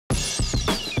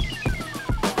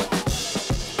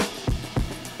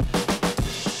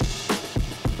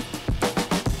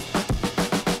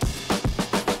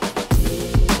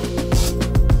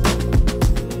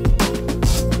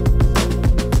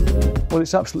Well,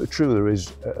 it's absolutely true. There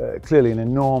is clearly an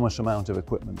enormous amount of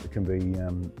equipment that can be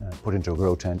put into a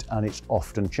grow tent, and it's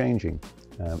often changing.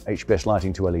 HPS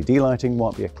lighting to LED lighting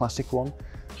might be a classic one.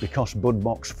 Because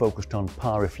Budbox focused on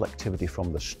power reflectivity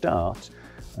from the start,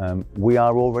 we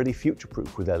are already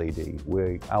future-proof with LED.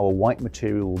 Our white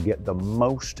material will get the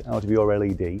most out of your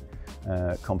LED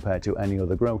compared to any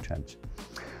other grow tent.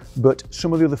 But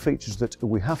some of the other features that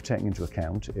we have taken into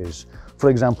account is,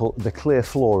 for example, the clear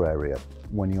floor area.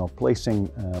 When you're placing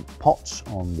pots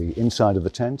on the inside of the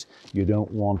tent, you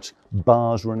don't want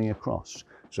bars running across.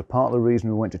 So part of the reason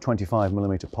we went to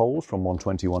 25mm poles from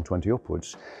 120, 120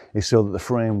 upwards is so that the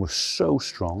frame was so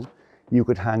strong you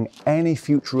could hang any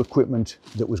future equipment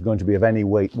that was going to be of any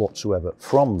weight whatsoever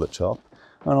from the top.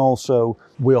 And also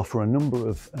we offer a number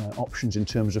of options in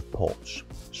terms of ports.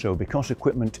 So because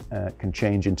equipment can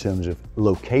change in terms of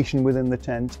location within the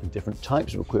tent and different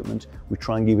types of equipment, we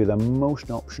try and give you the most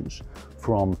options,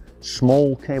 from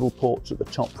small cable ports at the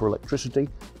top for electricity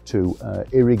to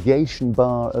irrigation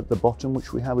bar at the bottom,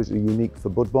 which we have is unique for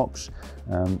Budbox,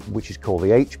 which is called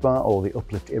the H-bar, or the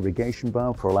uplift irrigation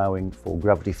bar, for allowing for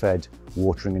gravity-fed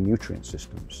watering and nutrient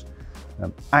systems.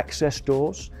 Access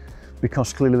doors,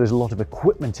 because clearly there's a lot of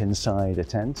equipment inside a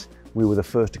tent. We were the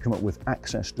first to come up with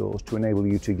access doors to enable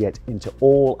you to get into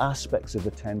all aspects of the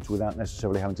tent without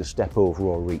necessarily having to step over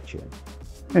or reach in.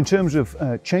 In terms of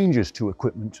changes to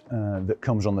equipment that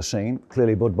comes on the scene,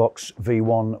 clearly Budbox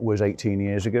V1 was 18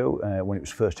 years ago when it was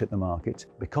first hit the market.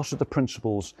 Because of the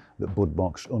principles that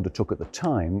Budbox undertook at the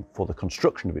time for the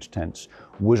construction of its tents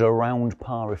was around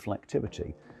power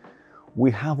reflectivity,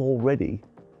 we have already,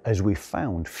 as we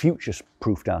found,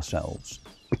 future-proofed ourselves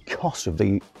because of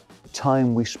the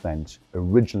time we spent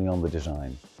originally on the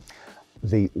design.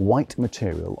 The white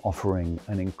material, offering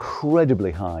an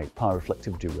incredibly high power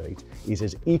reflectivity rate, is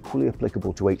as equally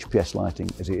applicable to HPS lighting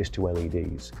as it is to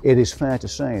LEDs. It is fair to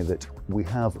say that we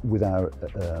have, with our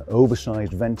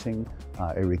oversized venting,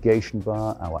 our irrigation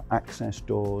bar, our access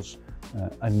doors,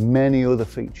 and many other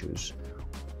features,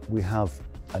 we have,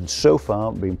 and so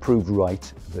far, been proved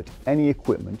right that any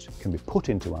equipment can be put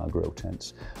into our grow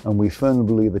tents, and we firmly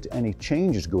believe that any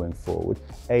changes going forward,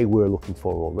 we're looking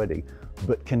for already,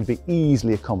 but can be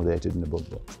easily accommodated in the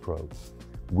Budbox Pro.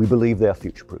 We believe they are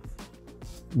future-proof.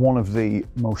 One of the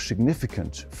most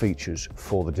significant features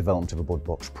for the development of a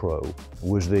Budbox Pro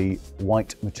was the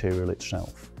white material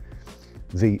itself.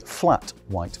 The flat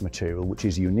white material, which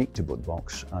is unique to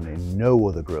Budbox and in no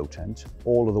other grow tent.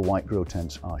 All of the white grow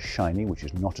tents are shiny, which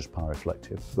is not as power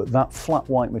reflective, but that flat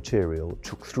white material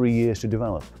took 3 years to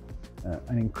develop.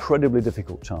 An incredibly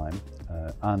difficult time,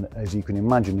 and as you can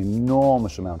imagine, an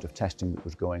enormous amount of testing that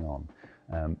was going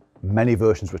on. Many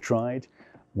versions were tried.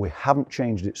 We haven't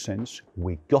changed it since.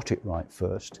 We got it right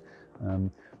first,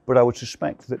 but I would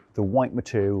suspect that the white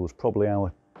material was probably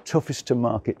our toughest to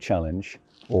market challenge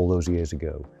all those years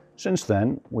ago. Since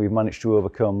then, we've managed to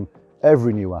overcome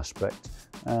every new aspect,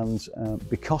 and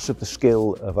because of the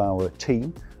skill of our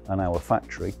team and our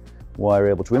factory, we're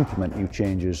able to implement new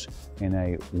changes in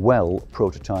a well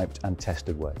prototyped and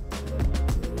tested way.